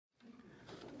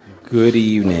Good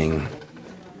evening.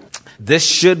 This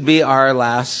should be our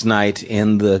last night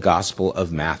in the Gospel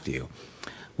of Matthew.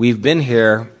 We've been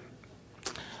here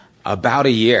about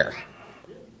a year.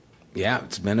 Yeah,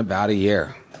 it's been about a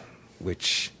year,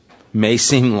 which may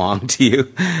seem long to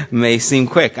you, may seem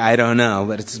quick, I don't know,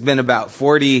 but it's been about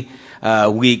 40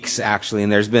 weeks actually,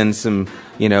 and there's been some,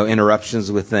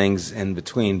 interruptions with things in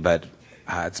between, but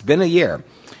it's been a year,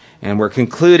 and we're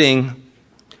concluding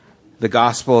the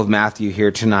Gospel of Matthew here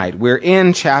tonight. We're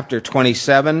in chapter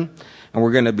 27, and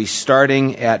we're going to be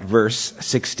starting at verse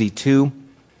 62.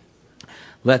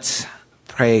 Let's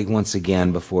pray once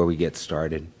again before we get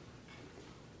started.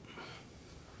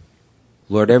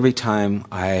 Lord, every time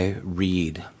I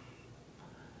read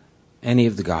any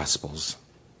of the Gospels,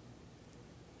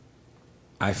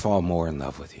 I fall more in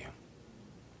love with you.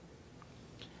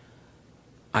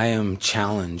 I am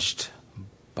challenged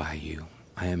by you.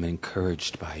 I am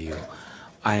encouraged by you.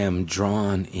 I am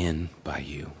drawn in by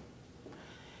you.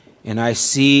 And I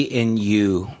see in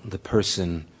you the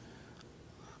person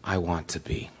I want to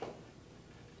be.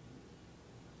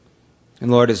 And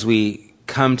Lord, as we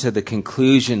come to the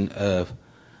conclusion of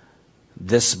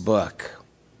this book,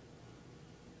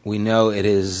 we know it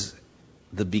is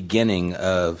the beginning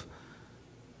of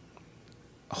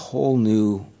a whole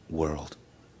new world.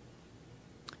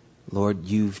 Lord,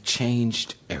 you've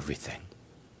changed everything.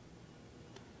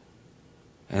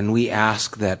 And we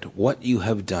ask that what you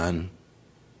have done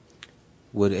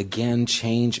would again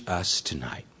change us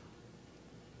tonight.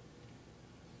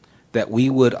 That we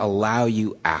would allow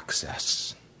you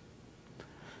access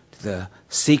to the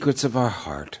secrets of our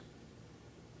heart,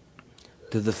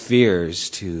 to the fears,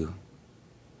 to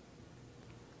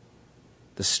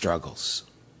the struggles,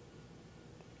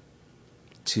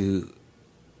 to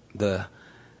the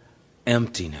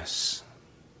emptiness,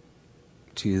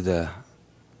 to the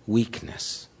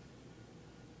weakness.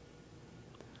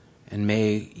 And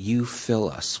may you fill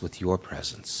us with your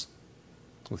presence,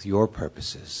 with your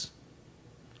purposes,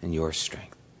 and your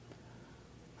strength.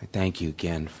 I thank you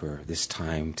again for this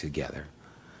time together.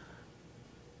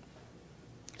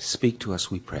 Speak to us,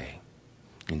 we pray.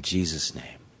 In Jesus'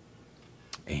 name,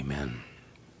 amen.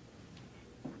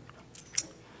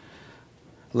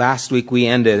 Last week we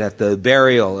ended at the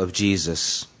burial of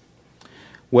Jesus,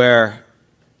 where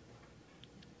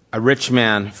a rich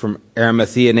man from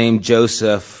Arimathea named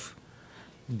Joseph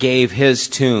gave his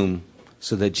tomb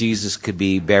so that Jesus could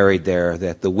be buried there,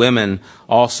 that the women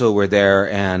also were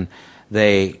there, and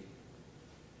they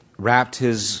wrapped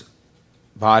his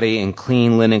body in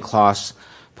clean linen cloths,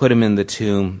 put him in the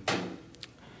tomb.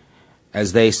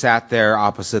 As they sat there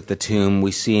opposite the tomb,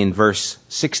 we see in verse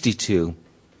 62,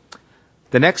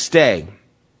 the next day,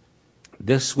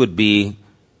 this would be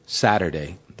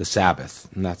Saturday, the Sabbath,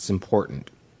 and that's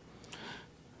important.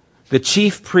 The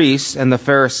chief priests and the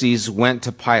Pharisees went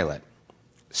to Pilate.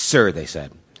 Sir, they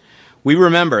said, we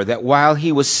remember that while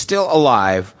he was still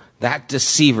alive, that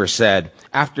deceiver said,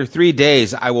 after 3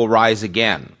 days I will rise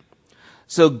again.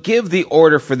 So give the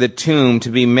order for the tomb to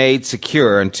be made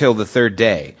secure until the 3rd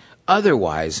day.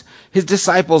 Otherwise, his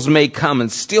disciples may come and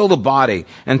steal the body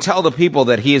and tell the people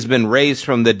that he has been raised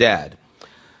from the dead.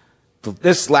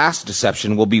 This last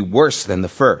deception will be worse than the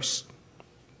first.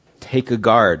 Take a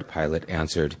guard, Pilate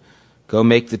answered. Go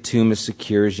make the tomb as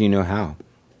secure as you know how.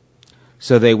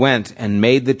 So they went and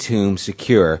made the tomb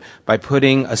secure by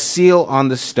putting a seal on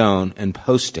the stone and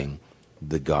posting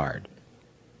the guard.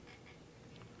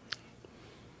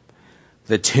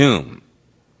 The tomb.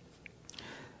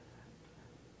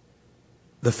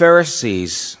 The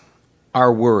Pharisees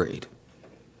are worried.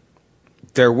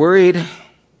 They're worried.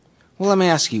 Well, let me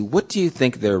ask you, what do you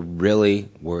think they're really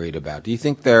worried about? Do you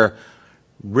think they're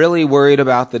really worried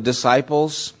about the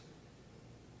disciples?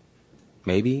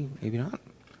 Maybe, maybe not.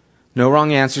 No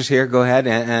wrong answers here. Go ahead.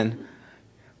 And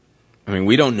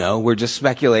we don't know. We're just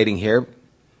speculating here.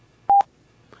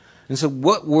 And so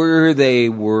what were they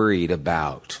worried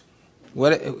about?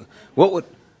 What would,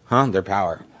 their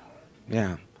power.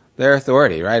 Yeah. Their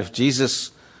authority, right? If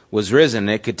Jesus was risen,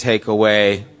 it could take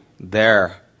away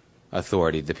their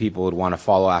authority. The people would want to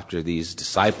follow after these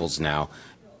disciples now.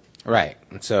 Right.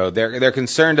 And so they're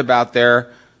concerned about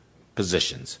their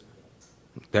positions,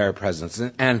 their presence,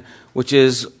 and which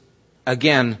is,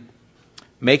 again,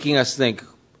 making us think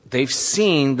they've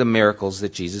seen the miracles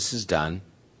that Jesus has done.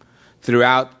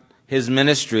 Throughout his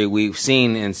ministry, we've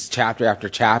seen in chapter after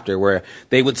chapter where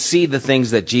they would see the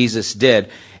things that Jesus did,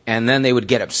 and then they would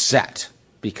get upset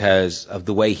because of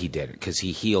the way he did it, because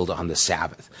he healed on the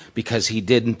Sabbath, because he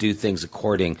didn't do things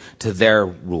according to their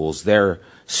rules, their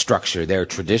structure, their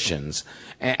traditions.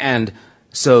 And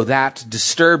so that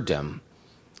disturbed him.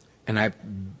 And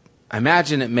I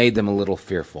imagine it made them a little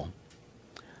fearful.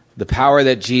 The power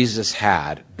that Jesus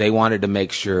had, they wanted to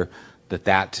make sure that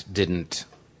that didn't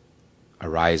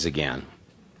arise again.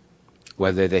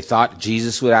 Whether they thought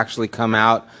Jesus would actually come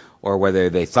out, or whether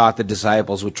they thought the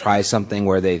disciples would try something,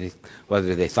 whether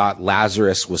they thought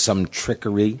Lazarus was some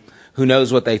trickery. Who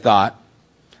knows what they thought?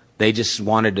 They just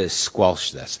wanted to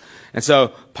squelch this. And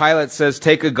so Pilate says,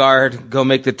 take a guard, go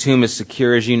make the tomb as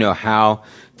secure as you know how.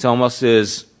 It's almost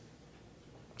as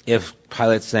if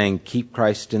Pilate's saying, keep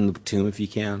Christ in the tomb if you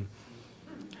can.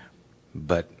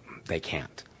 But they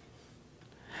can't.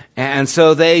 And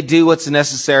so they do what's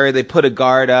necessary. They put a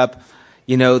guard up.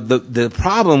 You know, the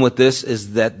problem with this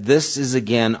is that this is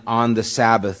again on the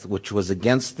Sabbath, which was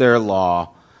against their law,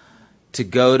 to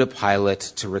go to Pilate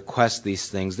to request these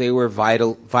things. They were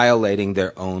violating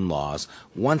their own laws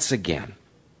once again.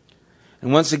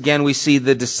 And once again, we see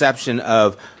the deception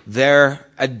of their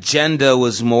agenda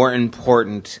was more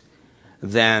important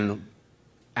than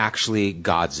actually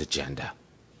God's agenda.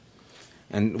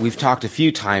 And we've talked a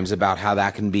few times about how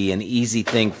that can be an easy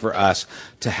thing for us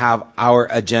to have our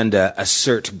agenda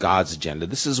assert God's agenda.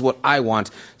 This is what I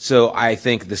want, so I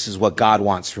think this is what God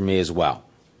wants for me as well.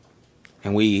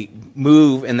 And we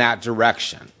move in that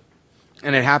direction.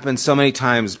 And it happens so many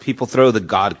times, people throw the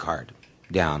God card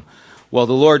down. Well,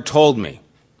 the Lord told me.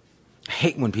 I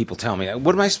hate when people tell me that.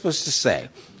 What am I supposed to say?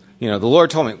 You know, the Lord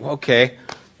told me. Okay,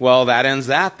 well, that ends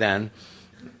that then.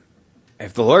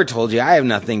 If the Lord told you, I have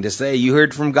nothing to say. You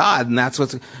heard from God, and that's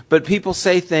what's... But people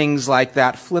say things like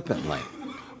that flippantly,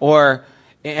 or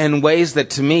in ways that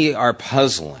to me are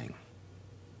puzzling.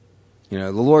 You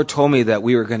know, the Lord told me that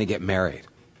we were going to get married.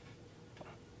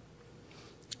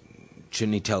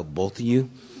 Shouldn't he tell both of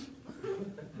you?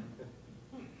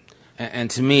 And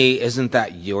to me, isn't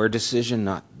that your decision,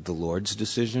 not the Lord's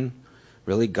decision?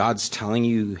 Really, God's telling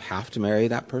you have to marry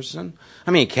that person?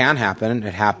 I mean, it can happen.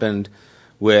 It happened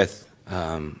with...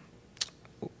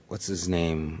 what's his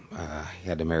name? He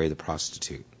had to marry the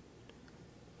prostitute.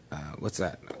 What's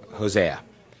that? Hosea.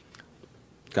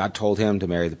 God told him to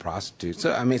marry the prostitute.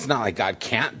 So, I mean, it's not like God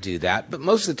can't do that, but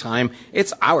most of the time,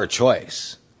 it's our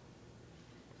choice.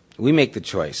 We make the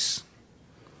choice.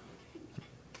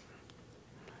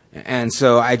 And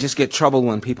so I just get troubled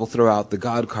when people throw out the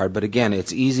God card. But again,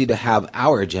 it's easy to have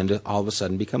our agenda all of a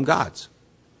sudden become God's.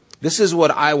 This is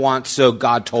what I want, so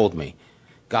God told me.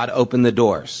 God opened the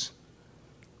doors.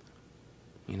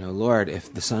 You know, Lord,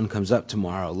 if the sun comes up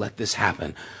tomorrow, let this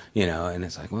happen. You know, and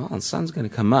it's like, well, the sun's going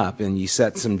to come up, and you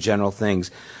set some general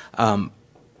things.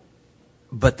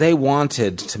 But they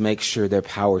wanted to make sure their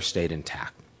power stayed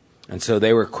intact. And so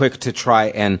they were quick to try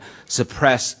and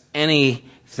suppress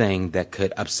anything that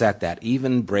could upset that,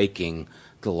 even breaking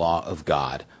the law of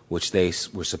God, which they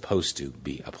were supposed to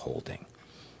be upholding.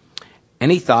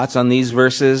 Any thoughts on these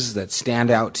verses that stand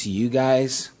out to you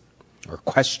guys? Or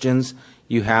questions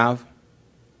you have?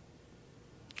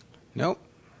 Nope.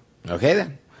 Okay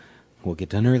then. We'll get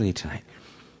done early tonight.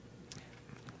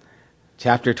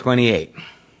 Chapter 28.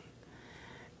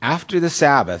 After the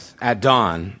Sabbath, at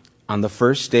dawn, on the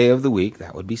first day of the week,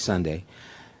 that would be Sunday,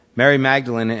 Mary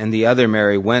Magdalene and the other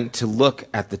Mary went to look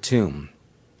at the tomb.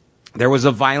 There was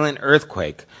a violent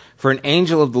earthquake, for an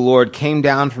angel of the Lord came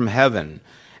down from heaven,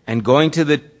 and going to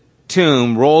the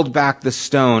tomb, rolled back the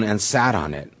stone and sat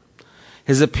on it.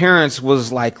 His appearance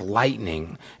was like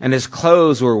lightning, and his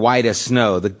clothes were white as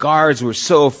snow. The guards were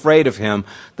so afraid of him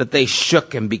that they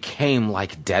shook and became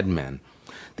like dead men.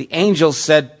 The angel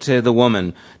said to the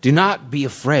woman, "Do not be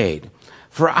afraid,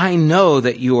 for I know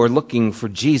that you are looking for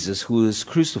Jesus who is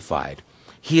crucified.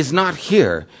 He is not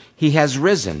here. He has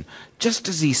risen, just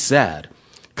as he said.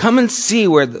 Come and see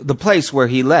where the place where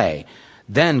he lay.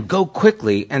 Then go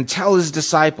quickly and tell his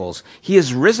disciples, he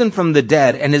is risen from the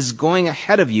dead and is going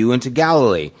ahead of you into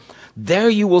Galilee. There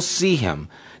you will see him.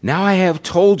 Now I have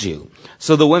told you."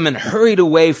 So the women hurried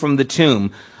away from the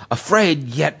tomb, afraid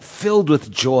yet filled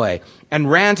with joy, and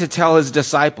ran to tell his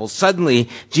disciples. Suddenly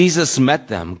Jesus met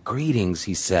them. "Greetings,"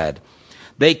 he said.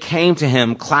 They came to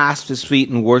him, clasped his feet,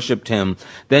 and worshipped him.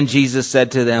 Then Jesus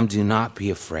said to them, "Do not be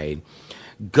afraid.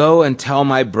 Go and tell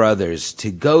my brothers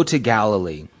to go to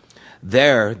Galilee.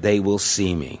 There they will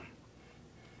see me."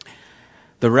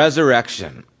 The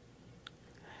resurrection.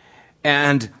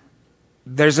 And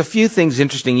there's a few things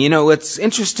interesting. You know, what's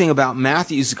interesting about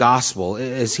Matthew's gospel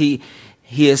is he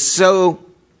is so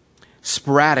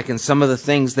sporadic in some of the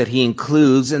things that he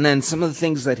includes, and then some of the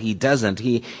things that he doesn't.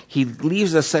 He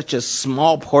leaves us such a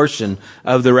small portion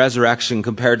of the resurrection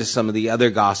compared to some of the other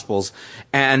gospels,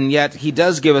 and yet he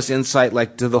does give us insight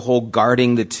like to the whole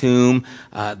guarding the tomb.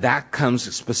 That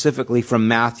comes specifically from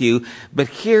Matthew. But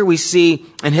here we see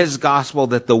in his gospel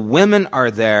that the women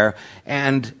are there,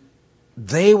 and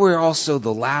they were also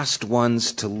the last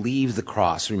ones to leave the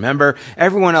cross. Remember,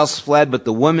 everyone else fled, but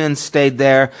the women stayed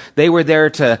there. They were there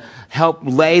to help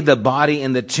lay the body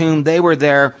in the tomb. They were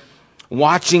there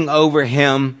watching over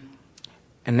him.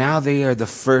 And now they are the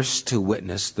first to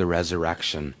witness the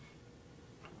resurrection.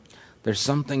 There's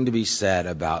something to be said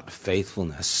about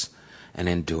faithfulness and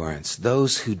endurance.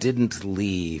 Those who didn't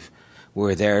leave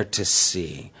were there to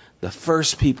see. The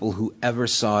first people who ever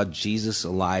saw Jesus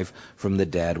alive from the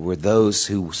dead were those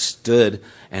who stood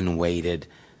and waited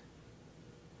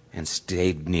and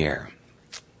stayed near.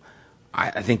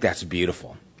 I think that's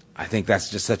beautiful. I think that's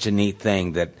just such a neat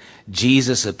thing that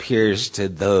Jesus appears to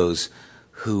those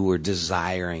who were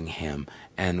desiring him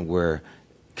and were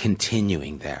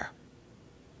continuing there.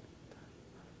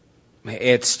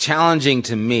 It's challenging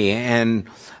to me, and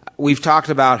we've talked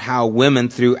about how women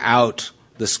throughout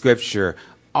the scripture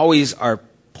always are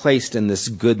placed in this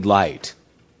good light,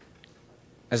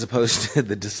 as opposed to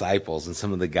the disciples and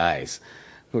some of the guys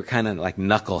who are kind of like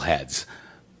knuckleheads.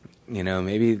 You know,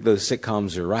 maybe those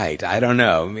sitcoms are right. I don't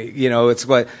know. You know,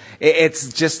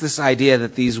 it's just this idea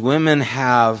that these women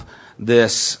have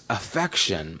this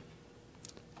affection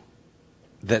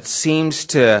that seems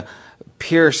to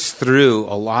pierce through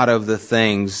a lot of the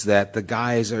things that the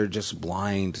guys are just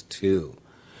blind to.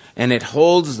 And it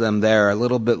holds them there a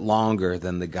little bit longer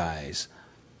than the guys.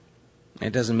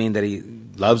 It doesn't mean that he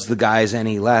loves the guys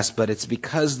any less, but it's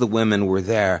because the women were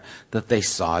there that they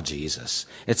saw Jesus.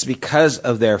 It's because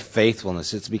of their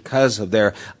faithfulness. It's because of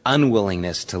their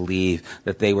unwillingness to leave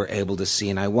that they were able to see.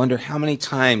 And I wonder, how many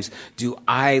times do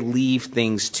I leave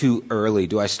things too early?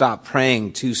 Do I stop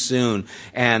praying too soon?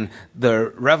 And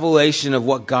the revelation of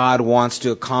what God wants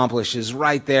to accomplish is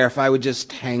right there. If I would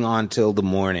just hang on till the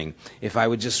morning, if I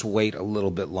would just wait a little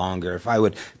bit longer, if I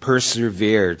would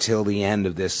persevere till the end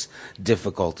of this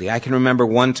difficulty. I can remember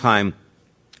one time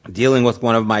dealing with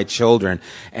one of my children,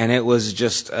 and it was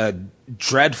just a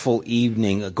dreadful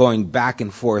evening, going back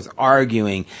and forth,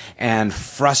 arguing and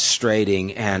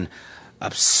frustrating and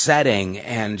upsetting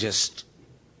and just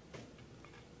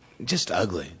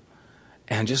ugly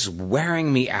and just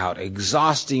wearing me out,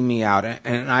 exhausting me out.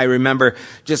 And I remember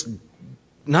just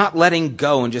not letting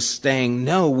go and just saying,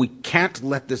 no, we can't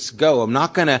let this go. I'm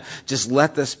not going to just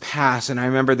let this pass. And I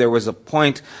remember there was a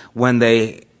point when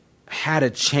they had a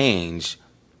change,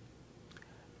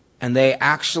 and they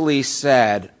actually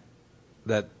said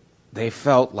that they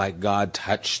felt like God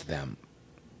touched them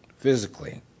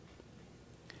physically.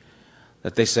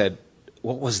 That they said,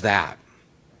 what was that?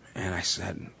 And I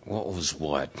said, what was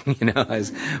what? You know, it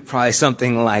was probably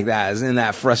something like that. It was in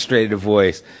that frustrated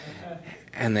voice.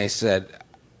 And they said,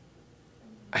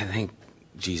 I think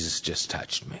Jesus just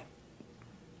touched me.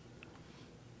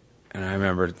 And I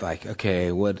remember, like,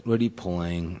 okay, what are you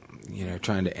pulling? You know,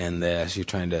 trying to end this. You're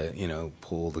trying to, you know,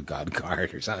 pull the God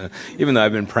card or something. Even though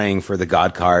I've been praying for the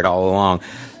God card all along.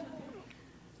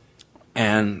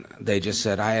 And they just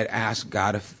said, I had asked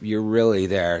God, if you're really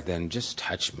there, then just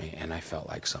touch me. And I felt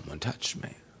like someone touched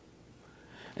me.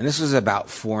 And this was about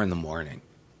 4 a.m.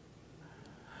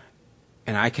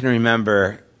 And I can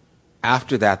remember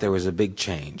after that, there was a big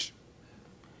change.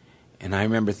 And I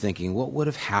remember thinking, what would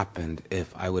have happened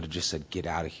if I would have just said, get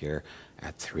out of here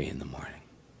at 3 a.m.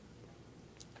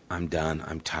 I'm done.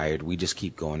 I'm tired. We just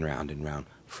keep going round and round.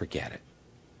 Forget it.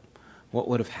 What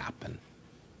would have happened?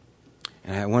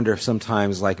 And I wonder if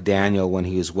sometimes, like Daniel, when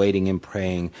he was waiting and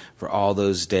praying for all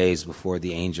those days before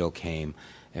the angel came,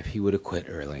 if he would have quit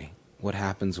early. What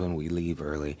happens when we leave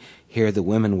early? Here the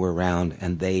women were around,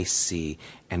 and they see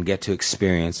and get to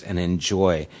experience and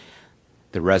enjoy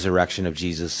the resurrection of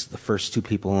Jesus, the first 2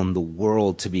 people in the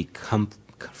world to be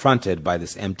confronted by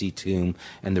this empty tomb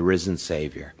and the risen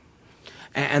Savior.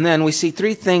 And then we see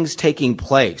 3 things taking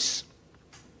place.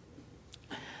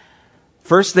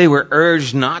 First, they were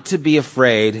urged not to be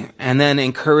afraid, and then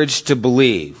encouraged to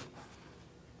believe.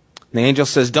 The angel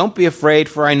says, don't be afraid,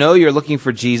 for I know you're looking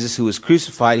for Jesus who was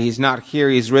crucified. He's not here.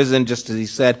 He's risen, just as he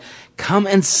said. Come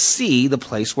and see the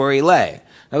place where he lay.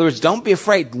 In other words, don't be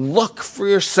afraid. Look for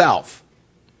yourself.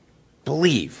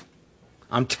 Believe.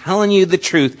 I'm telling you the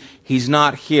truth. He's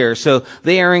not here. So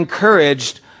they are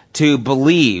encouraged to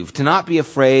believe, to not be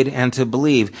afraid, and to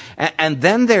believe. And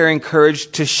then they're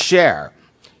encouraged to share.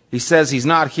 He says he's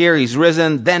not here. He's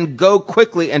risen. Then go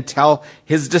quickly and tell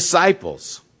his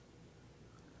disciples.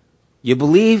 You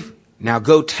believe? Now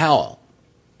go tell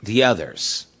the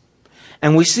others.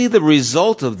 And we see the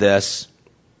result of this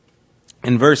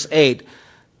in verse 8,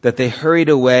 that they hurried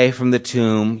away from the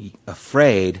tomb,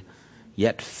 afraid,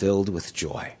 yet filled with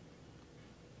joy.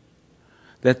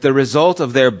 That the result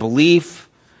of their belief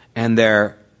and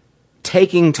their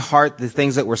taking to heart the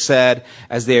things that were said,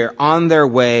 as they are on their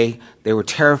way, they were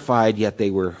terrified, yet they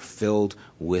were filled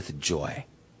with joy.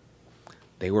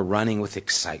 They were running with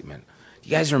excitement. Do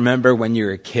you guys remember when you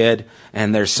were a kid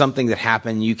and there's something that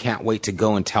happened, you can't wait to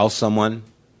go and tell someone?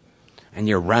 And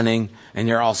you're running and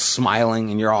you're all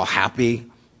smiling and you're all happy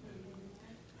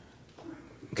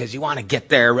because you want to get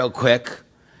there real quick.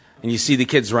 And you see the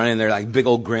kids running, they're like big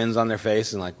old grins on their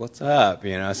face and like, what's up?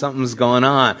 You know, something's going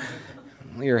on.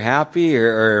 You're happy,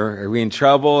 or are we in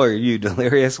trouble? Or are you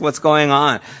delirious? What's going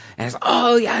on? And it's,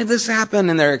 oh yeah, this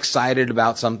happened. And they're excited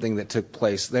about something that took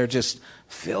place. They're just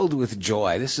filled with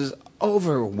joy. This is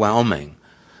overwhelming.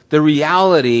 The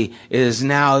reality is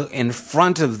now in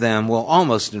front of them, well,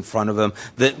 almost in front of them.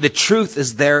 The truth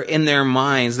is there in their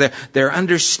minds. They're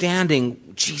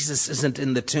understanding Jesus isn't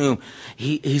in the tomb.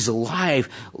 He's alive.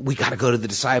 We got to go to the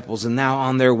disciples. And now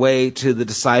on their way to the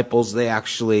disciples,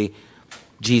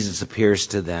 Jesus appears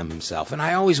to them himself. And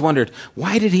I always wondered,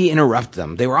 why did he interrupt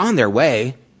them? They were on their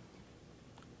way.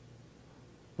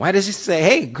 Why does he say,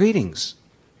 hey, greetings,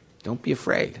 don't be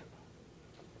afraid?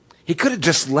 He could have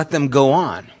just let them go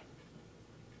on.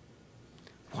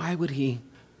 Why would he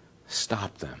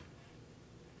stop them?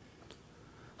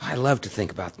 I love to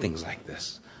think about things like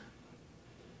this.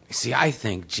 You see, I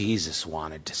think Jesus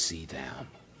wanted to see them.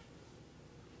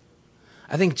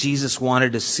 I think Jesus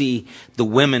wanted to see the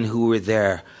women who were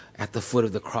there at the foot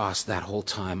of the cross that whole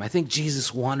time. I think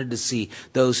Jesus wanted to see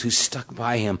those who stuck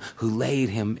by him, who laid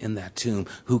him in that tomb,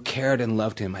 who cared and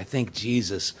loved him. I think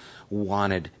Jesus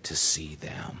wanted to see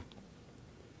them.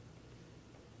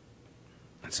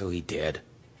 And so he did.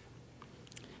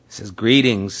 He says,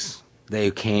 greetings.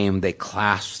 They came, they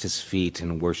clasped his feet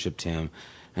and worshiped him.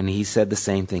 And he said the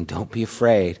same thing. Don't be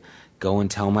afraid. Go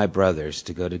and tell my brothers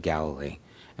to go to Galilee,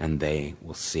 and they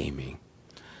will see me.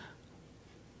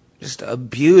 Just a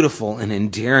beautiful and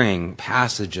endearing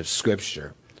passage of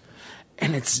Scripture.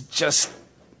 And it's just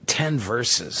 10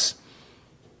 verses.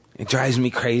 It drives me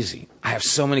crazy. I have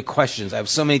so many questions. I have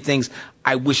so many things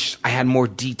I wish I had more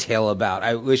detail about.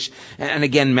 And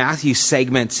again, Matthew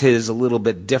segments his a little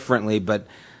bit differently, but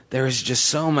there is just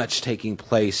so much taking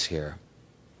place here.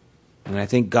 And I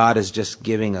think God is just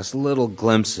giving us little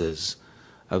glimpses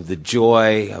of the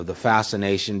joy, of the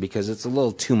fascination, because it's a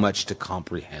little too much to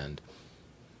comprehend.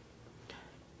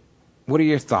 What are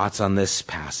your thoughts on this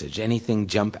passage? Anything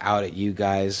jump out at you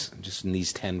guys just in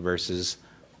these 10 verses?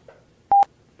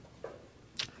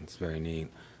 It's very neat.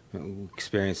 We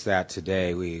experienced that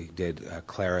today. We did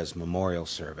Clara's memorial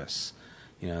service.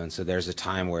 And so there's a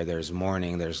time where there's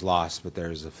mourning, there's loss, but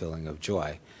there's a feeling of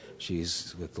joy.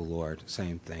 She's with the Lord.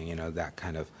 Same thing, that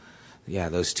kind of,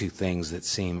 those two things that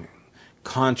seem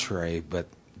contrary, but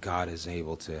God is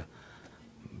able to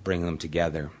bring them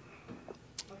together.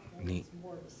 Neat. It's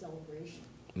more of a celebration.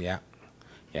 Yeah,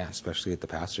 especially with the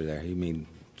pastor there. He made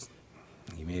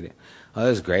it. Oh, that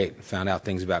was great. Found out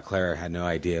things about Clara I had no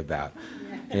idea about.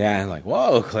 Yeah, I'm like,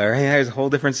 whoa, Clara, there's a whole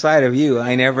different side of you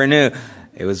I never knew.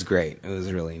 It was great. It was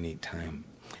a really neat time.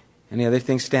 Any other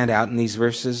things stand out in these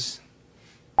verses?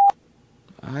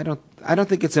 I don't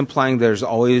think it's implying there's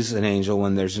always an angel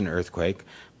when there's an earthquake,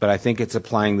 but I think it's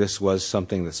implying this was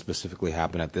something that specifically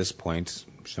happened at this point,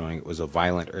 showing it was a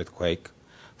violent earthquake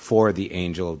for the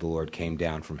angel of the Lord came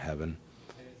down from heaven.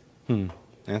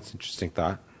 That's an interesting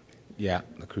thought. Yeah,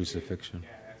 the crucifixion.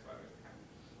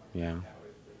 Yeah.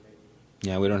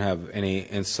 Yeah, we don't have any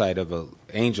insight of an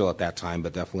angel at that time,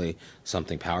 but definitely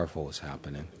something powerful was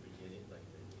happening.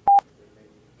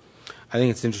 I think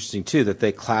it's interesting, too, that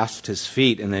they clasped his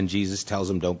feet, and then Jesus tells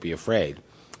them, don't be afraid.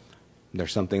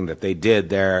 There's something that they did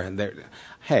there.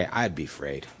 Hey, I'd be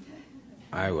afraid.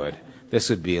 I would. This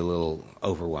would be a little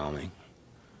overwhelming.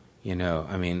 In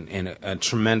a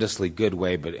tremendously good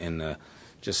way, but in a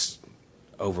just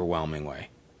overwhelming way.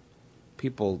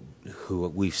 People who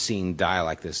we've seen die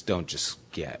like this don't just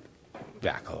get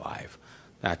back alive.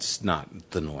 That's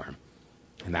not the norm.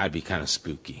 And that'd be kind of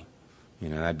spooky.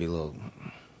 That'd be a little...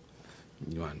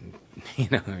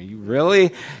 are you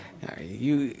really?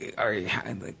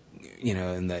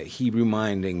 In the Hebrew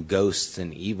mind, and ghosts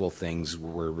and evil things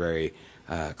were very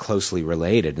closely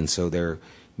related. And so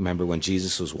remember when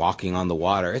Jesus was walking on the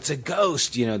water, it's a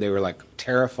ghost, they were like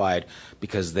terrified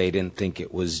because they didn't think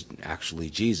it was actually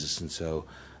Jesus. And so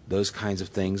those kinds of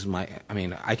things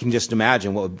I can just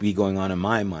imagine what would be going on in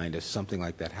my mind if something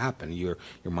like that happened. Your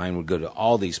mind would go to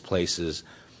all these places,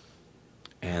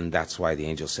 and that's why the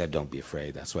angel said, don't be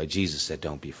afraid. That's why Jesus said,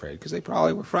 don't be afraid, because they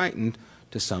probably were frightened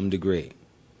to some degree.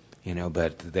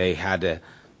 But they had to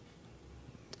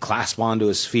clasp onto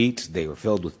his feet. They were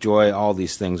filled with joy. All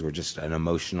these things were just an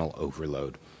emotional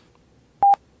overload.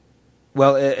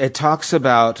 Well, it talks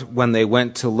about when they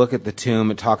went to look at the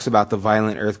tomb, it talks about the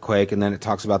violent earthquake, and then it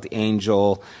talks about the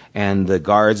angel and the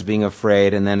guards being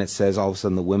afraid, and then it says all of a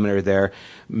sudden the women are there.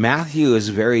 Matthew is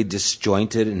very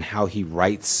disjointed in how he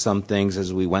writes some things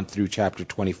as we went through chapter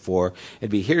 24. It'd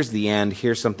be, here's the end,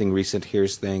 here's something recent,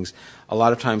 here's things. A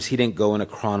lot of times he didn't go in a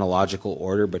chronological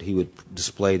order, but he would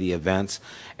display the events.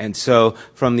 And so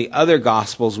from the other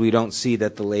Gospels, we don't see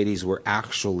that the ladies were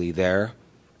actually there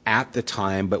at the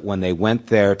time, but when they went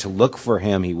there to look for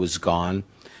him, he was gone.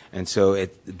 And so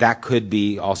that could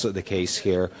be also the case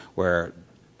here, where,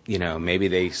 maybe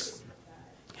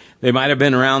they might have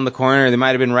been around the corner, they might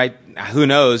have been right, who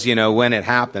knows, when it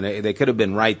happened. They could have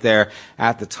been right there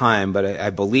at the time, but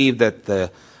I believe that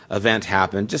the event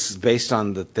happened just based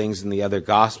on the things in the other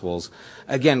Gospels.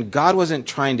 Again, God wasn't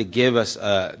trying to give us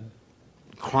a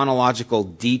chronological,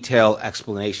 detailed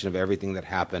explanation of everything that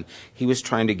happened. He was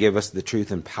trying to give us the truth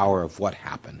and power of what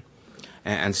happened.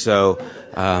 And so,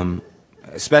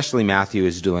 especially Matthew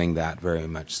is doing that very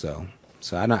much so.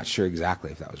 So I'm not sure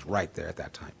exactly if that was right there at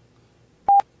that time.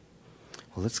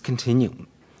 Well, let's continue.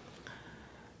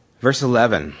 Verse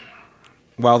 11.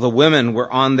 While the women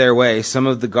were on their way, some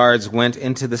of the guards went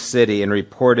into the city and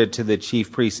reported to the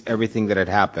chief priests everything that had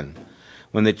happened.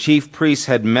 When the chief priests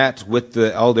had met with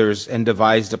the elders and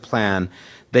devised a plan,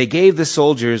 they gave the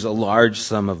soldiers a large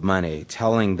sum of money,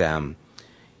 telling them,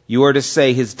 "You are to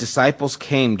say his disciples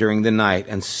came during the night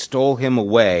and stole him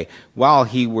away while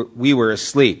we were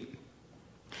asleep.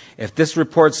 If this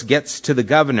report gets to the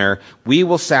governor, we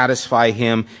will satisfy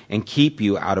him and keep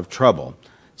you out of trouble."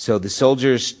 So the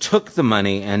soldiers took the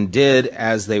money and did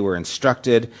as they were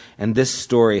instructed, and this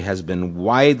story has been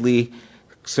widely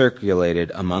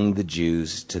circulated among the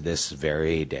Jews to this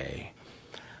very day.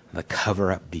 The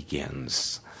cover-up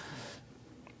begins.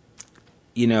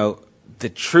 The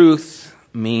truth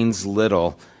means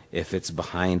little if it's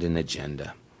behind an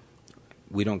agenda.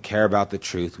 We don't care about the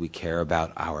truth, we care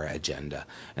about our agenda.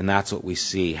 And that's what we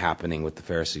see happening with the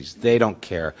Pharisees. They don't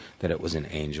care that it was an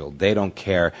angel. They don't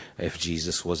care if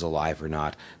Jesus was alive or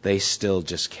not. They still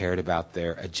just cared about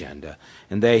their agenda.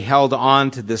 And they held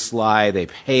on to this lie. They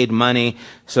paid money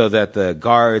so that the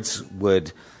guards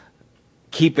would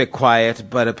keep it quiet,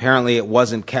 but apparently it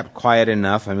wasn't kept quiet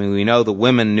enough. We know the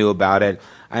women knew about it.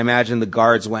 I imagine the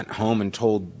guards went home and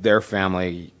told their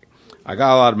family, "I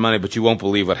got a lot of money, but you won't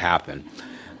believe what happened."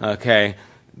 Okay,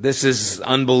 this is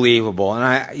unbelievable,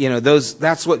 and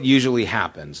that's what usually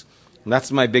happens. And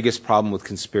that's my biggest problem with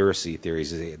conspiracy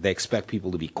theories: is they expect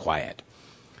people to be quiet.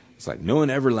 It's like no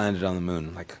one ever landed on the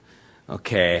moon. Like,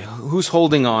 okay, who's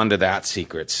holding on to that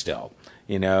secret still?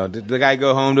 Did the guy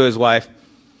go home to his wife?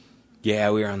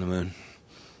 Yeah, we were on the moon.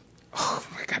 Oh,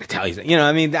 I got to tell you,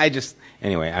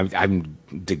 anyway, I'm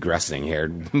digressing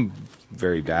here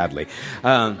very badly.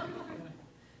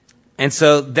 And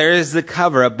so there is the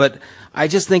cover-up, but I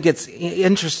just think it's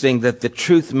interesting that the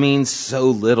truth means so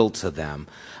little to them.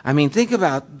 Think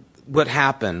about what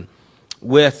happened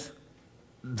with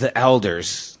the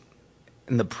elders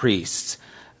and the priests.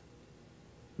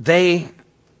 They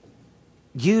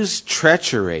used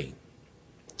treachery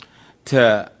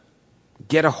to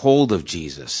get a hold of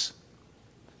Jesus.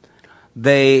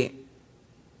 They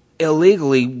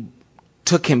illegally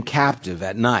took him captive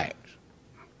at night.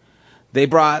 They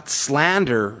brought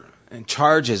slander and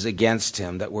charges against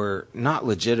him that were not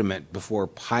legitimate before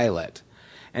Pilate.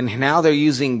 And now they're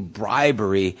using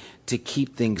bribery to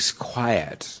keep things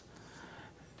quiet.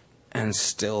 And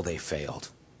still they failed.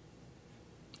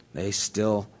 They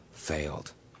still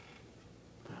failed.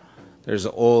 There's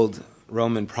an old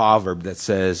Roman proverb that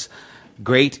says,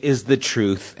 "Great is the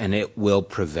truth and it will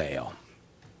prevail."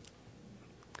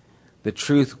 The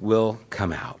truth will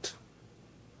come out.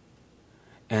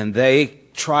 And they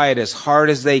tried as hard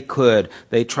as they could.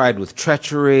 They tried with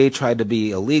treachery, tried to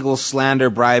be illegal, slander,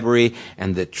 bribery,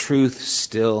 and the truth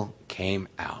still came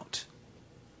out.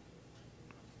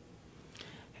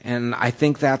 And I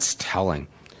think that's telling.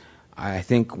 I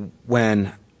think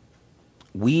when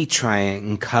we try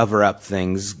and cover up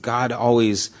things, God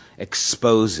always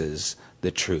exposes the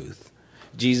truth.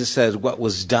 Jesus says, what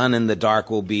was done in the dark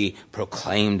will be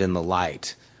proclaimed in the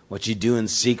light. What you do in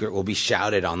secret will be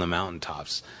shouted on the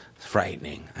mountaintops. It's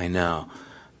frightening, I know.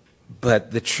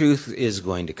 But the truth is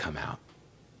going to come out.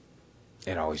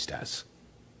 It always does.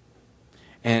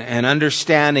 And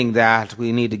understanding that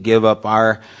we need to give up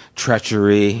our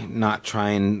treachery, not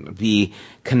try and be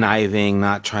conniving,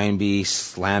 not try and be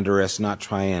slanderous, not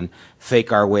try and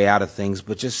fake our way out of things,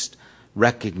 but just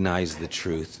recognize the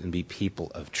truth and be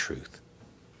people of truth.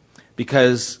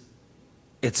 Because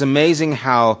it's amazing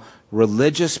how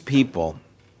religious people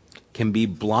can be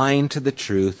blind to the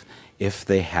truth if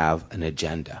they have an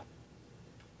agenda.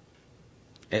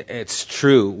 It's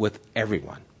true with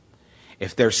everyone.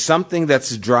 If there's something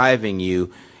that's driving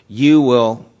you, you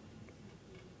will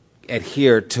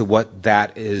adhere to what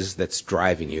that is that's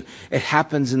driving you. It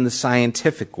happens in the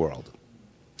scientific world.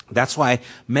 That's why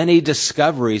many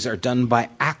discoveries are done by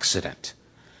accident,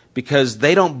 because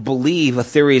they don't believe a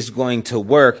theory is going to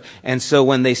work. And so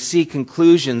when they see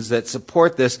conclusions that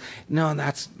support this,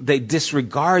 they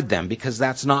disregard them because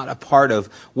that's not a part of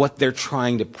what they're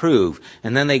trying to prove.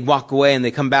 And then they walk away and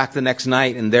they come back the next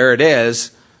night and there it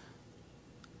is.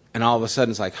 And all of a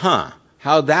sudden it's like,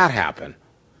 how'd that happen?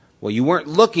 Well, you weren't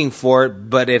looking for it,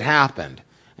 but it happened.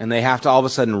 And they have to all of a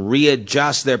sudden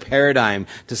readjust their paradigm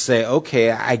to say,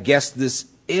 okay, I guess this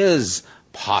is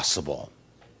possible.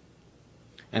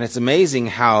 And it's amazing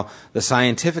how the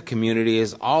scientific community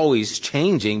is always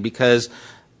changing because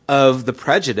of the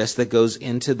prejudice that goes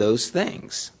into those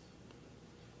things.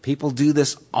 People do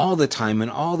this all the time in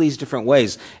all these different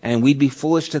ways, and we'd be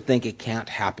foolish to think it can't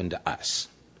happen to us.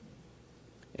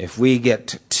 If we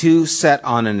get too set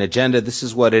on an agenda, this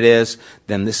is what it is,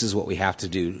 then this is what we have to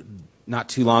do. Not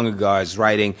too long ago, I was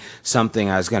writing something.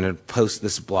 I was going to post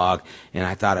this blog, and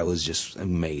I thought it was just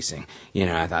amazing.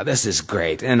 I thought, this is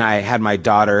great. And I had my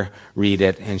daughter read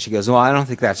it, and she goes, well, I don't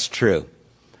think that's true.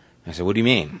 I said, what do you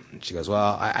mean? And she goes,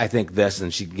 well, I think this,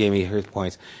 and she gave me her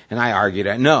points. And I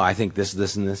argued, no, I think this,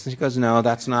 this, and this. And she goes, no,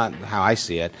 that's not how I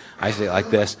see it. I see it like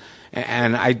this.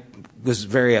 And I was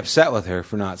very upset with her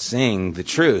for not seeing the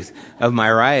truth of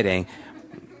my writing.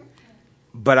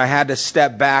 But I had to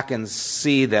step back and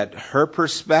see that her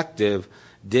perspective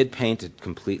did paint a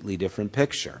completely different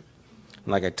picture.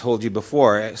 Like I told you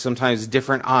before, sometimes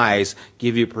different eyes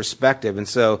give you perspective. And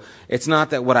so it's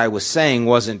not that what I was saying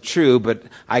wasn't true, but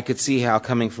I could see how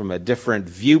coming from a different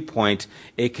viewpoint,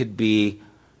 it could be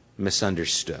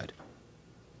misunderstood.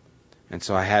 And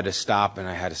so I had to stop and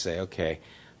I had to say, okay,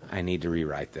 I need to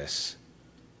rewrite this.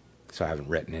 So I haven't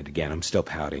written it again. I'm still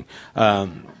pouting.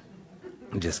 I'm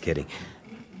just kidding.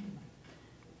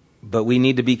 But we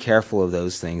need to be careful of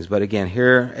those things. But again,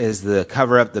 here is the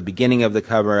cover-up, the beginning of the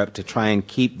cover-up to try and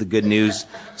keep the good news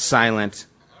silent.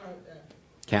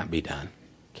 Can't be done.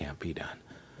 Can't be done.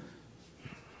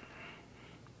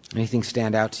 Anything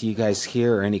stand out to you guys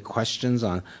here, or any questions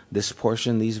on this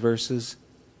portion, these verses?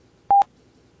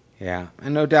 Yeah,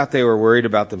 and no doubt they were worried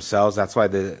about themselves. That's why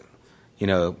the,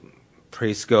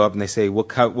 priests go up and they say, we'll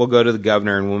go to the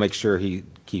governor and we'll make sure he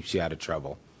keeps you out of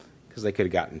trouble. Because they could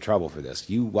have gotten in trouble for this.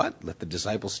 You what? Let the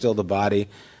disciples steal the body?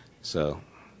 So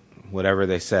whatever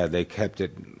they said, they kept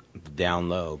it down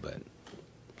low. But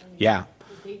yeah.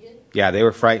 Yeah, they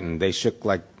were frightened. They shook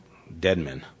like dead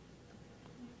men.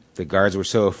 The guards were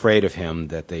so afraid of him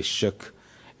that they shook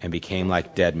and became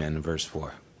like dead men in verse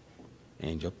 4.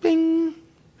 Angel, bing.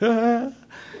 Again,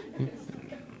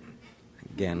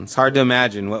 it's hard to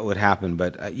imagine what would happen,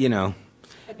 but, no,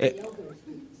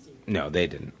 they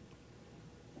didn't.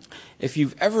 If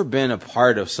you've ever been a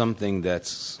part of something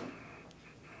that's,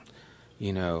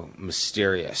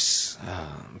 mysterious,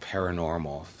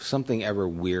 paranormal, if something ever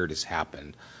weird has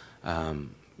happened,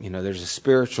 there's a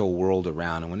spiritual world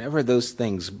around, and whenever those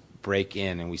things break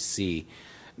in and we see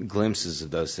glimpses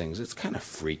of those things, it's kind of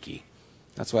freaky.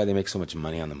 That's why they make so much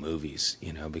money on the movies,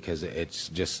 because it's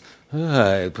just,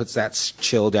 it puts that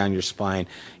chill down your spine,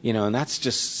 and that's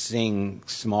just seeing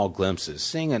small glimpses,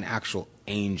 seeing an actual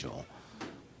angel.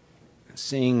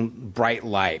 Seeing bright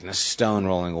light and a stone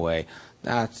rolling away,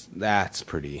 that's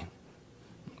pretty,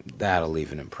 that'll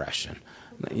leave an impression.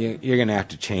 You're going to have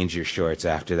to change your shorts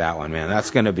after that one, man. It's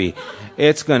going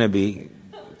to be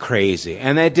crazy.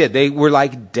 And they did. They were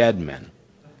like dead men.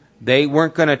 They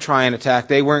weren't going to try and attack.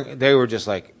 They were just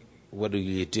like, what do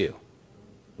you do?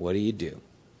 What do you do?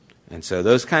 And so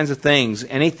those kinds of things,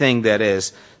 anything that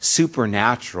is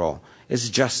supernatural is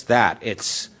just that.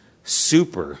 It's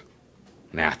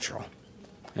supernatural.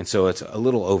 And so it's a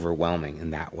little overwhelming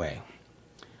in that way.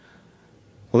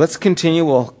 Well, let's continue.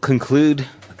 We'll conclude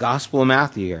the Gospel of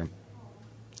Matthew here.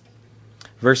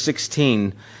 Verse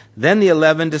 16, then the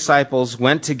 11 disciples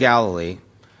went to Galilee,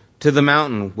 to the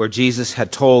mountain where Jesus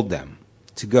had told them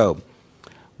to go.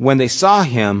 When they saw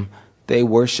him, they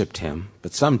worshipped him,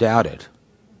 but some doubted.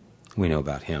 We know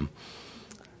about him.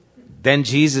 Then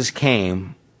Jesus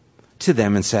came to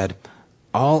them and said,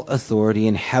 "All authority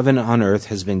in heaven and on earth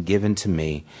has been given to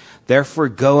me. Therefore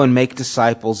go and make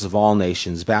disciples of all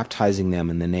nations, baptizing them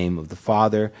in the name of the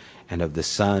Father and of the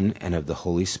Son and of the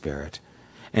Holy Spirit,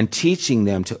 and teaching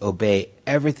them to obey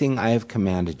everything I have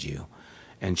commanded you.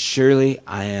 And surely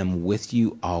I am with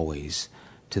you always,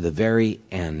 to the very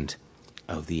end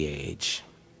of the age."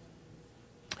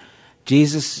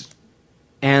 Jesus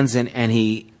ends and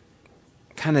he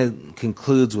kind of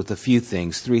concludes with a few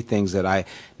things, three things that I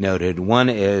noted. One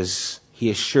is he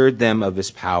assured them of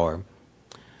his power.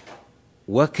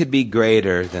 What could be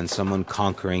greater than someone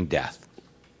conquering death?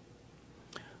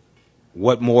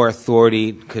 What more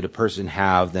authority could a person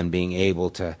have than being able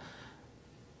to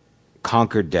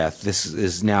conquer death? This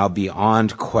is now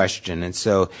beyond question. And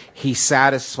so he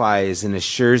satisfies and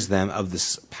assures them of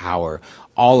this power.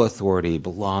 All authority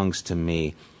belongs to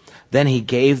me. Then he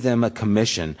gave them a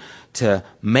commission to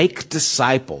make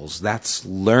disciples, that's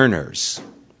learners.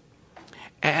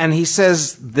 And he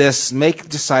says this, make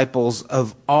disciples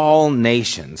of all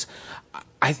nations.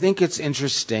 I think it's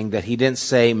interesting that he didn't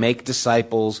say make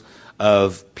disciples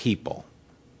of people.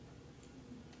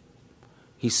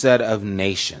 He said of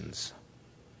nations.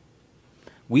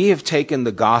 We have taken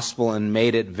the gospel and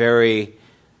made it very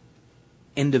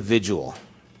individual,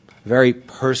 very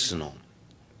personal.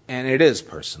 And it is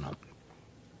personal.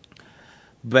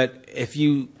 But if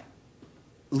you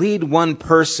lead one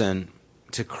person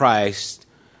to Christ,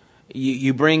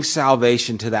 you bring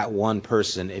salvation to that one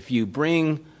person. If you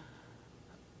bring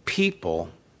people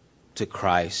to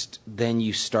Christ, then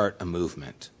you start a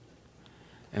movement.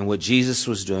 And what Jesus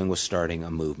was doing was starting a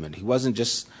movement. He wasn't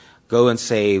just go and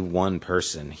save one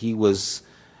person. He was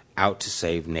out to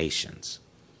save nations.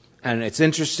 And it's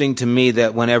interesting to me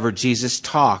that whenever Jesus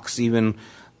talks, even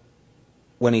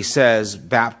when he says,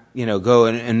 go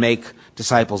and make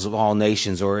disciples of all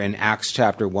nations, or in Acts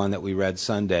chapter 1 that we read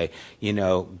Sunday,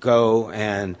 go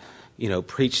and,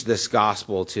 preach this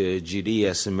gospel to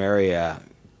Judea, Samaria,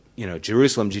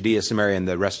 Jerusalem, Judea, Samaria, and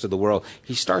the rest of the world.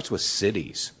 He starts with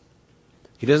cities.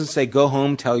 He doesn't say, go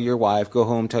home, tell your wife, go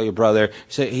home, tell your brother.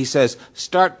 So he says,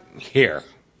 start here,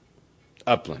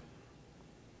 Upland.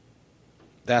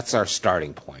 That's our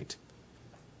starting point.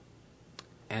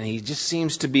 And he just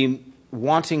seems to be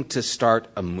wanting to start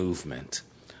a movement.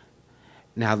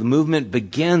 Now, the movement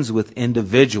begins with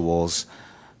individuals,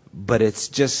 but it's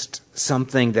just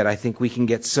something that I think we can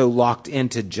get so locked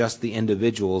into just the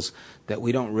individuals that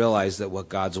we don't realize that what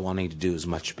God's wanting to do is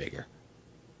much bigger.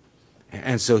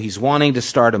 And so he's wanting to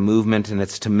start a movement, and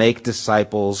it's to make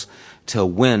disciples, to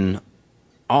win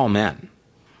all men.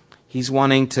 He's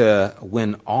wanting to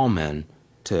win all men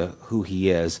to who he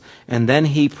is. And then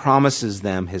he promises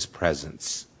them his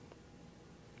presence.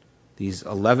 These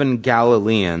 11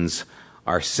 Galileans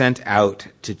are sent out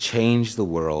to change the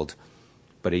world,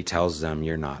 but he tells them,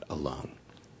 you're not alone,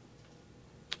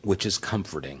 which is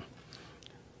comforting.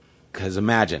 Because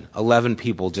imagine 11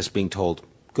 people just being told,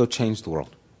 go change the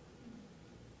world.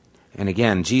 And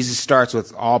again, Jesus starts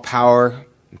with all power,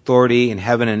 authority in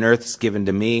heaven and earth is given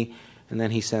to me, and then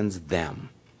he sends them.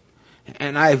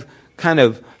 And I've kind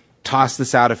of tossed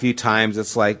this out a few times.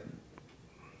 It's like,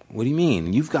 what do you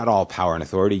mean? You've got all power and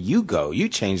authority. You go. You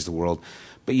change the world.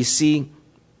 But you see,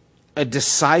 a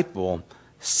disciple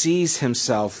sees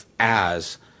himself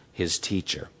as his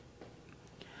teacher.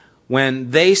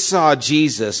 When they saw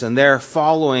Jesus and they're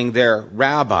following their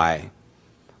rabbi,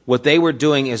 what they were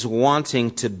doing is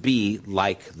wanting to be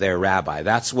like their rabbi.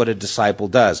 That's what a disciple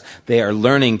does. They are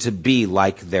learning to be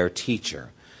like their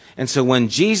teacher. And so when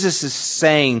Jesus is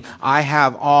saying, I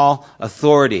have all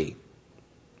authority,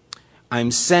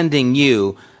 I'm sending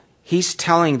you, he's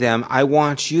telling them, I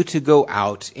want you to go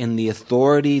out in the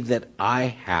authority that I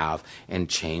have and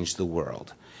change the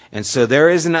world. And so there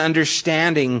is an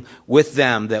understanding with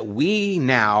them that we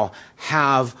now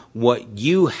have what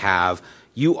you have.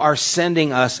 You are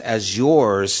sending us as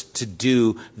yours to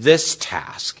do this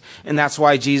task. And that's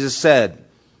why Jesus said,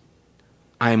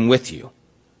 I am with you.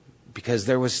 Because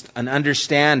there was an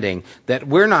understanding that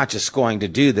we're not just going to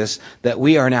do this, that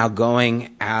we are now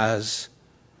going as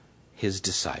his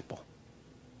disciple.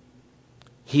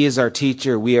 He is our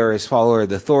teacher. We are his follower.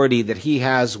 The authority that he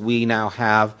has, we now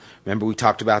have. Remember, we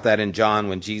talked about that in John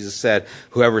when Jesus said,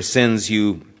 whoever sins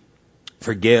you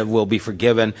forgive will be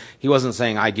forgiven. He wasn't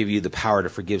saying, I give you the power to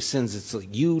forgive sins. It's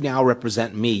like, you now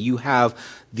represent me. You have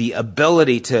the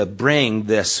ability to bring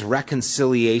this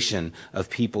reconciliation of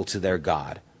people to their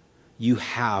God. You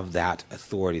have that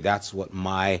authority. That's what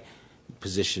my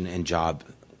position and job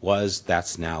was.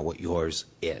 That's now what yours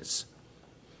is.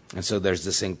 And so there's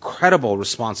this incredible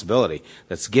responsibility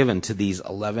that's given to these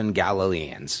 11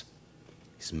 Galileans.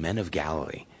 These men of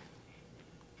Galilee.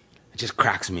 It just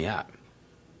cracks me up.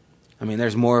 I mean,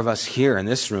 there's more of us here in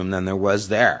this room than there was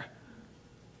there.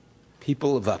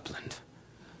 People of Upland,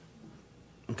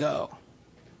 go.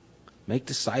 Make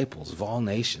disciples of all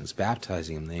nations,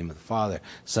 baptizing them in the name of the Father,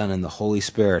 Son, and the Holy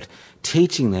Spirit,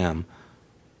 teaching them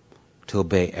to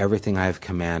obey everything I have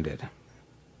commanded.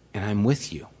 And I'm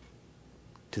with you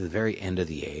to the very end of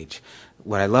the age.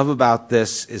 What I love about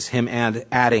this is him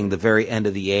adding the very end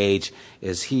of the age,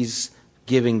 is he's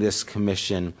giving this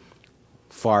commission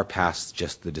far past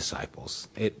just the disciples.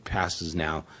 It passes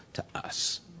now to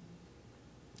us.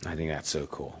 I think that's so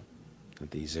cool, that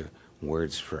these are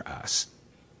words for us.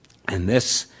 And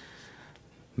this,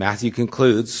 Matthew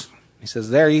concludes, he says,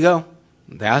 there you go.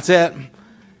 That's it.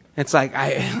 It's like,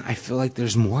 I feel like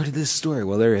there's more to this story.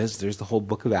 Well, there is. There's the whole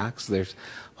book of Acts. There's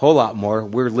a whole lot more.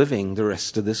 We're living the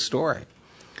rest of this story.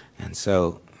 And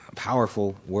so,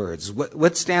 powerful words.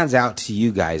 What stands out to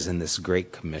you guys in this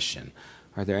Great Commission?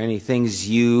 Are there any things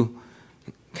you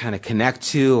kind of connect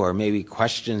to, or maybe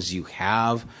questions you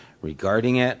have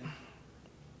regarding it?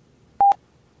 You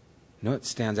know what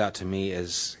stands out to me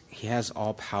is he has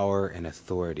all power and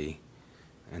authority,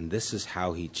 and this is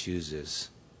how he chooses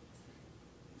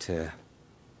to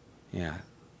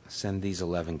send these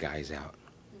 11 guys out.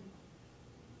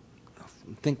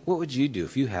 Think, what would you do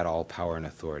if you had all power and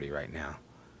authority right now?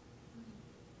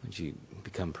 Would you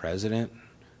become president?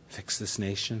 Fix this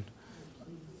nation?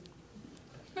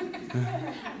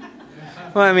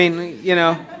 Well, I mean,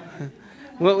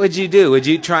 what would you do? Would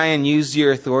you try and use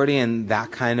your authority in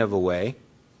that kind of a way?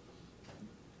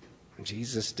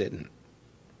 Jesus didn't.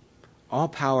 All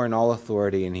power and all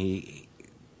authority, and he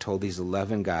told these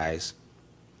 11 guys,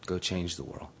 go change the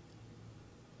world.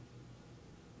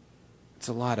 It's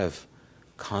a lot of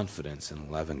confidence in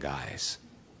 11 guys.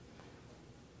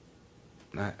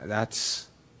 That's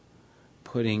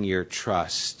putting your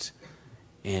trust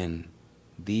in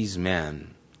these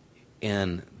men,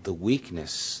 in the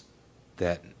weakness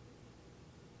that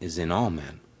is in all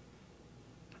men,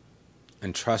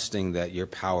 and trusting that your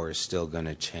power is still going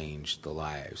to change the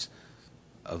lives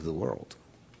of the world.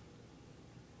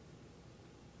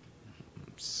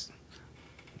 It's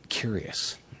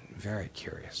curious, very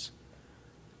curious,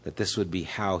 that this would be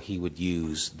how he would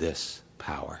use this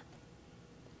power.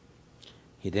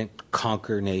 He didn't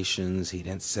conquer nations. He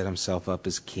didn't set himself up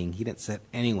as king. He didn't set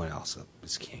anyone else up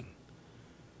as king.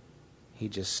 He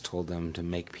just told them to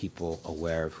make people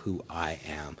aware of who I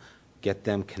am. Get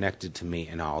them connected to me,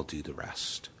 and I'll do the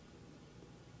rest.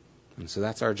 And so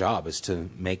that's our job, is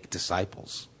to make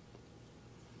disciples.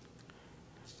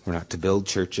 We're not to build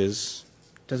churches.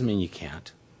 Doesn't mean you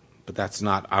can't. But that's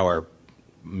not our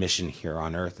mission here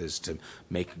on earth, is to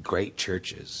make great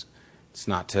churches. It's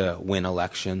not to win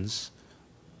elections.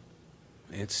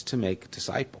 It's to make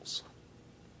disciples.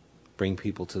 Bring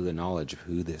people to the knowledge of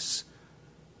who this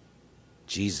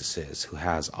Jesus is, who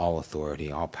has all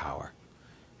authority, all power.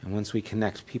 And once we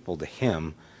connect people to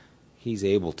him, he's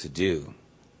able to do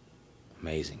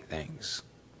amazing things.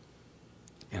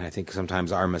 And I think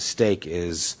sometimes our mistake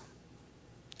is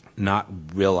not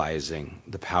realizing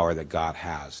the power that God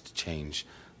has to change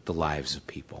the lives of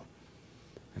people.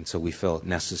 And so we feel it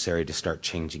necessary to start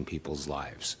changing people's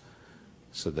lives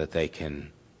so that they can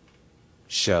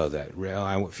show that,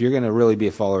 if you're going to really be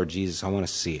a follower of Jesus, I want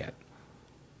to see it,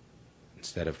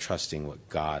 instead of trusting what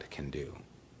God can do.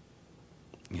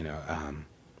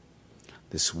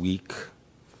 This week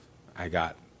I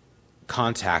got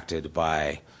contacted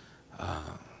by,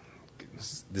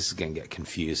 this is going to get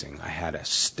confusing. I had a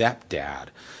stepdad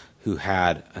who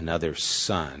had another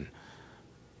son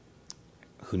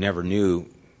who never knew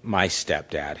my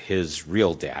stepdad, his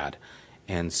real dad.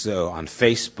 And so on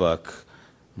Facebook,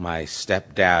 my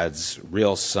stepdad's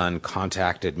real son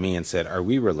contacted me and said, are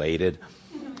we related?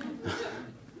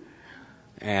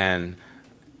 And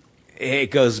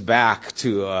it goes back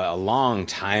to a long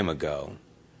time ago.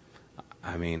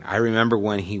 I mean, I remember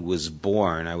when he was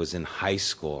born. I was in high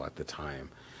school at the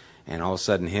time. And all of a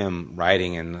sudden him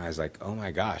writing, and I was like, oh my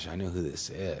gosh, I know who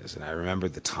this is. And I remember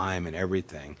the time and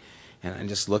everything. And I'm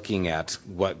just looking at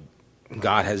what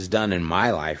God has done in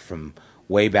my life from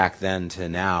way back then to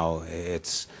now.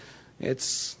 It's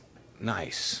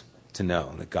nice to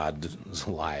know that God is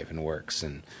alive and works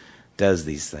and does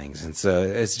these things. And so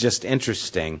it's just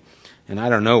interesting. And I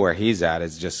don't know where he's at.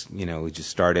 It's just, we just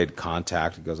started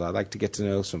contact. He goes, I'd like to get to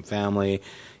know some family.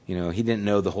 He didn't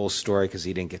know the whole story because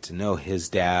he didn't get to know his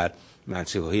dad. And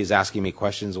so he's asking me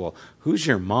questions. Well, who's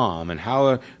your mom? And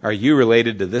how are you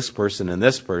related to this person and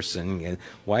this person? And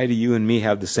why do you and me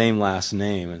have the same last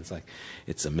name? And it's like,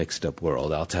 it's a mixed up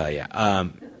world, I'll tell you.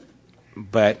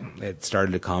 but it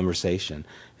started a conversation.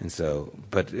 And so,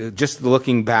 but just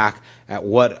looking back at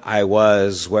what I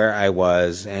was, where I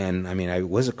was, and I mean, I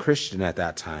was a Christian at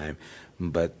that time,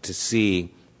 but to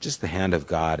see just the hand of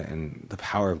God and the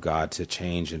power of God to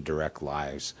change and direct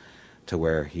lives to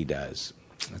where he does,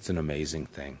 it's an amazing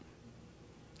thing.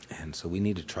 And so we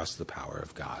need to trust the power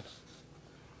of God.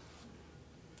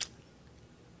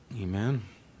 Amen.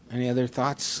 Any other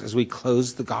thoughts as we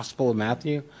close the Gospel of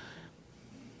Matthew?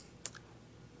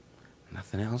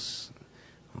 Nothing else?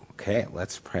 Okay,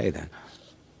 let's pray then.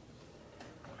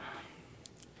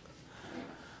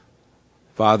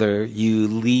 Father, you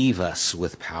leave us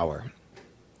with power.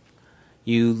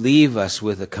 You leave us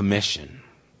with a commission.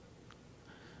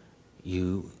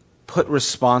 You put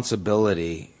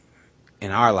responsibility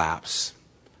in our laps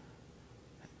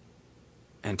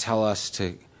and tell us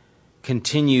to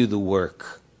continue the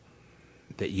work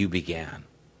that you began.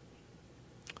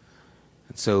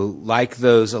 And so, like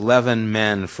those 11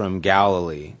 men from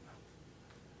Galilee,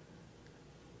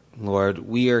 Lord,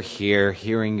 we are here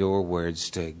hearing your words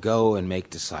to go and make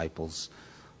disciples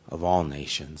of all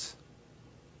nations.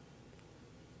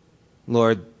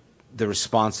 Lord, the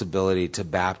responsibility to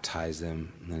baptize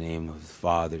them in the name of the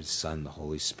Father, the Son, the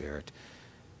Holy Spirit,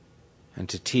 and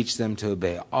to teach them to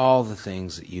obey all the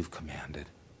things that you've commanded,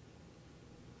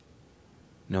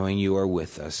 knowing you are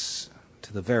with us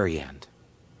to the very end.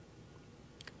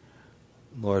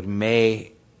 Lord,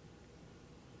 may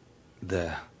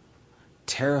the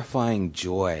terrifying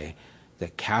joy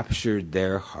that captured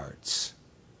their hearts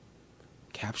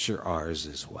capture ours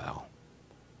as well.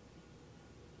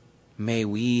 May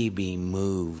we be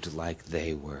moved like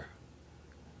they were.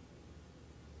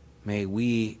 May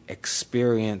we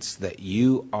experience that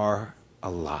you are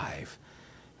alive.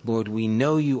 Lord, we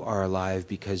know you are alive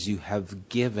because you have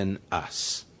given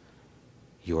us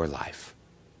your life.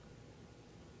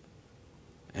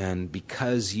 And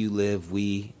because you live,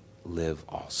 we live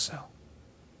also.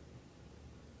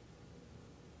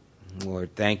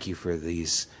 Lord, thank you for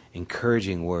these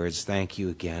encouraging words. Thank you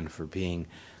again for being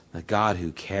the God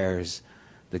who cares,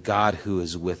 the God who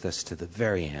is with us to the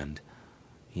very end.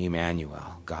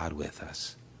 Emmanuel, God with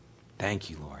us. Thank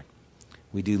you, Lord.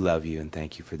 We do love you and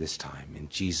thank you for this time. In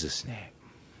Jesus' name,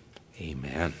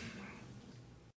 amen.